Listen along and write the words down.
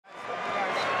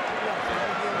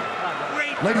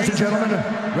Ladies and gentlemen,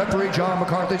 referee John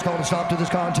McCarthy's called a stop to this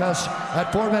contest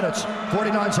at 4 minutes,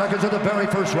 49 seconds of the very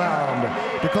first round.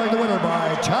 Declaring the winner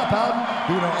by tap out,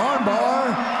 due to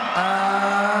armbar,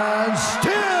 and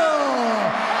still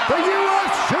the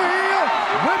UFC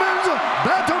Women's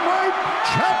Bantamweight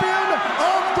Champion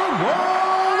of the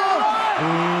World,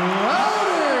 Ronda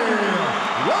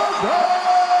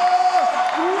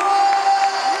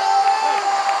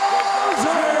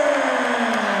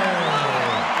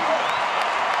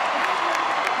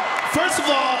First of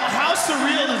all, how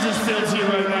surreal does this feel to you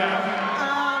right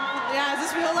now? Yeah, is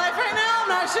this real life right now? I'm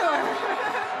not sure.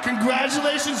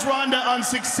 Congratulations, Ronda, on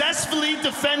successfully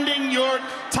defending your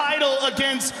title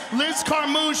against Liz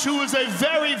Carmouche, who is a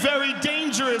very, very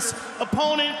dangerous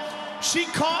opponent. She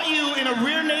caught you in a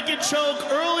rear naked choke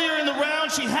earlier in the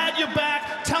round. She had your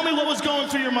back. Tell me what was going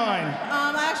through your mind.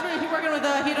 I actually been working with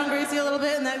Hidon Gracie a little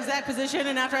bit in that exact position,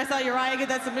 and after I saw Uriah get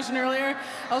that submission earlier,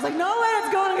 I was like, no way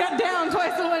it's going down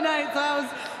twice in one night. So I was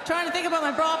trying to think about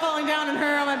my bra falling down and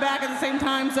her on my back at the same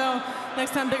time, so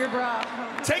next time, bigger bra.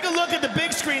 Take a look at the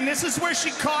big screen. This is where she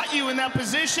caught you in that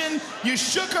position. You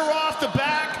shook her off the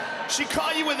back. She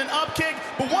caught you with an up kick,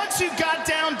 but once you got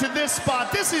down to this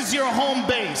spot, this is your home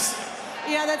base.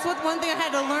 Yeah, that's one thing I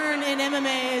had to learn in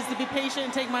MMA is to be patient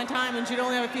and take my time, and she'd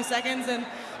only have a few seconds, and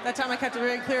that time I kept a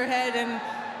very clear head and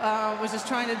was just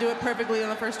trying to do it perfectly on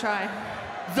the first try.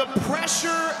 The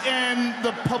pressure and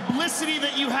the publicity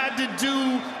that you had to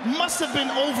do must have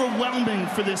been overwhelming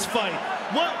for this fight.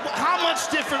 How much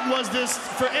different was this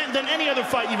than any other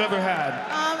fight you've ever had?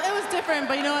 It was different,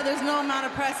 but you know what? There's no amount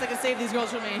of press that can save these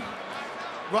girls from me.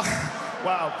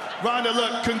 Wow. Ronda,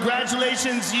 look,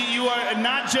 congratulations. You are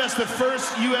not just the first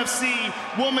UFC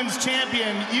women's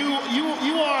champion. You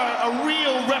are a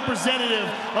real representative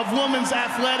of women's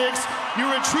athletics.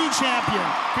 You're a true champion.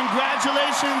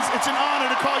 Congratulations. It's an honor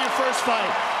to call your first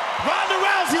fight. Ronda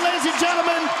Rousey, ladies and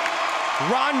gentlemen.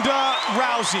 Ronda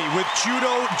Rousey with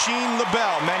Judo Jean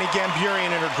LaBelle, Manny Gamburian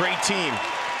and her great team.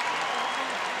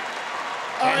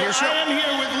 I am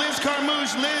here with Liz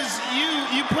Carmouche. Liz,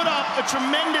 you put up a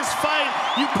tremendous fight.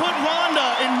 You put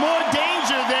Ronda in more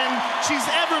danger than she's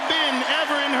ever been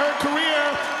in her career.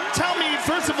 Tell me,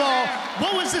 first of all,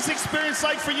 what was this experience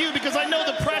like for you? Because I know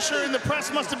the pressure and the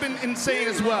press must have been insane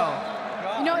as well.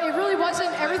 You know, it really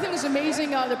wasn't. Everything was amazing.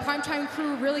 The primetime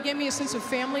crew really gave me a sense of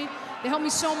family. They helped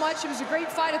me so much. It was a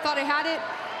great fight. I thought I had it.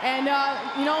 And,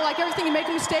 you know, like everything, you make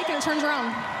a mistake and it turns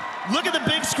around. Look at the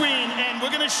big screen, and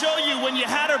we're going to show you when you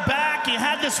had her back, you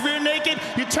had this rear naked,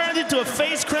 you turned it to a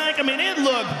face crank. I mean, it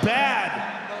looked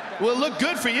bad. Well, it looked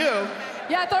good for you.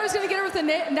 Yeah, I thought I was going to get her with a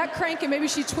neck crank and maybe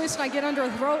she'd twist and I'd get under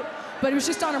her throat, but it was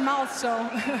just on her mouth, so.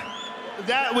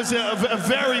 That was a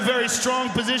very, very strong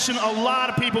position. A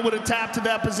lot of people would have tapped to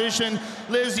that position.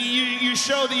 Liz, you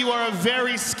show that you are a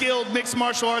very skilled mixed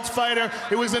martial arts fighter.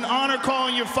 It was an honor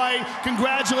calling your fight.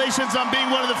 Congratulations on being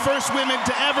one of the first women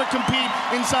to ever compete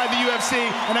inside the UFC,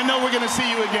 and I know we're going to see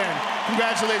you again.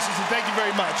 Congratulations, and thank you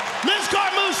very much. Liz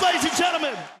Carmouche, ladies and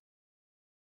gentlemen.